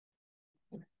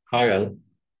Hi all,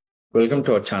 welcome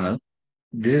to our channel.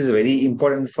 This is very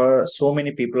important for so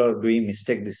many people are doing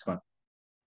mistake this one.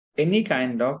 Any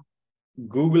kind of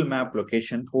Google Map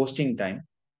location posting time,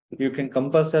 you can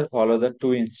compulsory follow the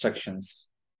two instructions.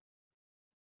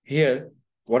 Here,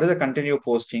 what is the content you're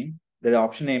posting? The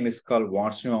option name is called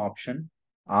what's new option,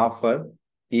 offer,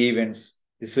 events.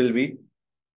 This will be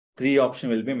three option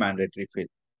will be mandatory field.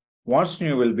 What's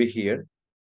new will be here.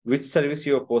 Which service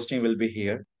you are posting will be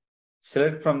here.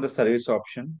 Select from the service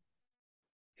option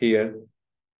here,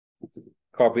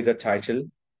 copy the title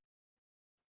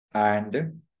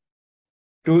and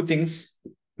two things,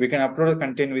 we can upload the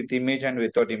content with image and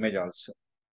without image also.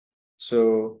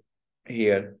 So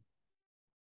here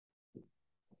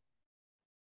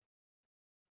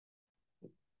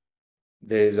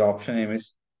there is option name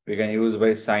is we can use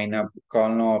by sign up, call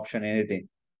no option, anything.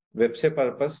 Website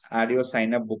purpose, add your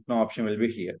sign up, book no option will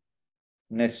be here.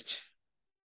 Next,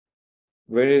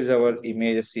 where is our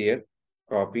images here?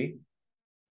 Copy.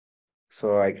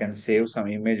 So I can save some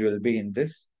image will be in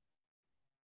this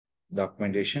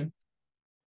documentation.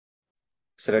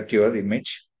 Select your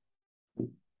image.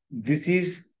 This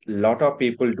is lot of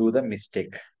people do the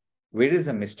mistake. Where is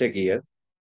the mistake here?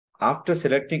 After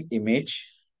selecting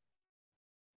image,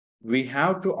 we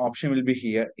have two option will be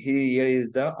here. Here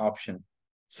is the option.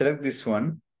 Select this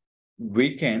one.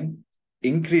 We can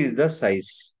increase the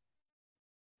size.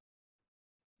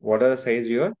 What are the size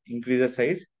here? Increase the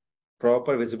size,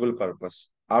 proper visible purpose.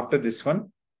 After this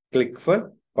one, click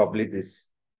for publish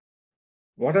this.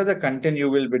 What are the content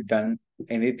you will be done?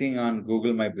 Anything on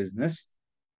Google My Business.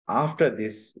 After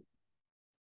this,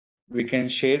 we can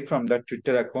share from the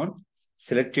Twitter account.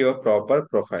 Select your proper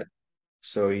profile.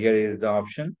 So here is the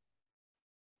option.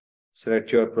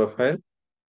 Select your profile.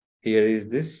 Here is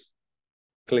this.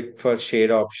 Click for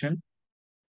share option.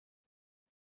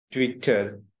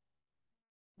 Twitter,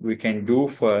 we can do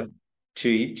for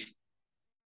tweet.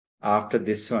 After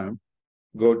this one,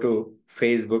 go to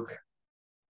Facebook.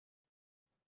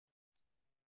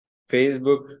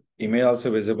 Facebook email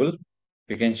also visible.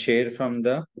 We can share from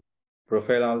the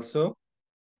profile also.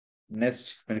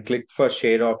 Next, when click for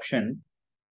share option,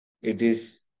 it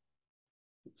is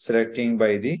selecting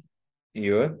by the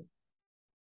your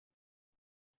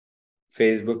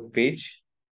Facebook page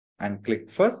and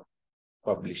click for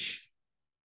publish.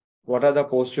 What are the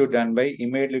posts you done by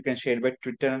email? You can share by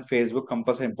Twitter and Facebook.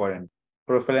 Compulsory important.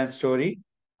 Profile and story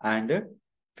and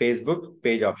Facebook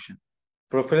page option.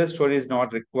 Profile story is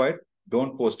not required.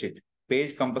 Don't post it.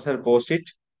 Page compulsory post it.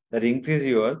 That increase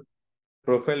your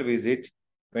profile visit.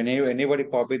 When anybody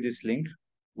copy this link,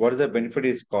 what is the benefit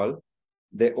is called?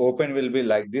 The open will be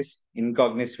like this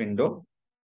incognito window.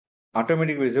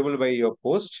 Automatically visible by your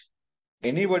post.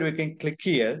 Anybody we can click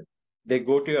here. They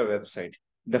go to your website.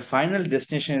 The final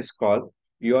destination is called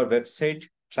your website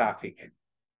traffic.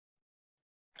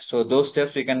 So those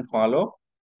steps we can follow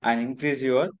and increase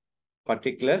your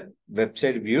particular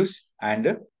website views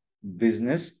and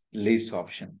business leads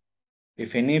option.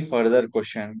 If any further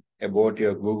question about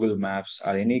your Google Maps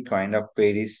or any kind of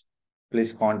queries,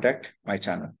 please contact my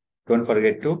channel. Don't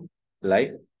forget to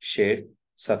like, share,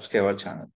 subscribe our channel.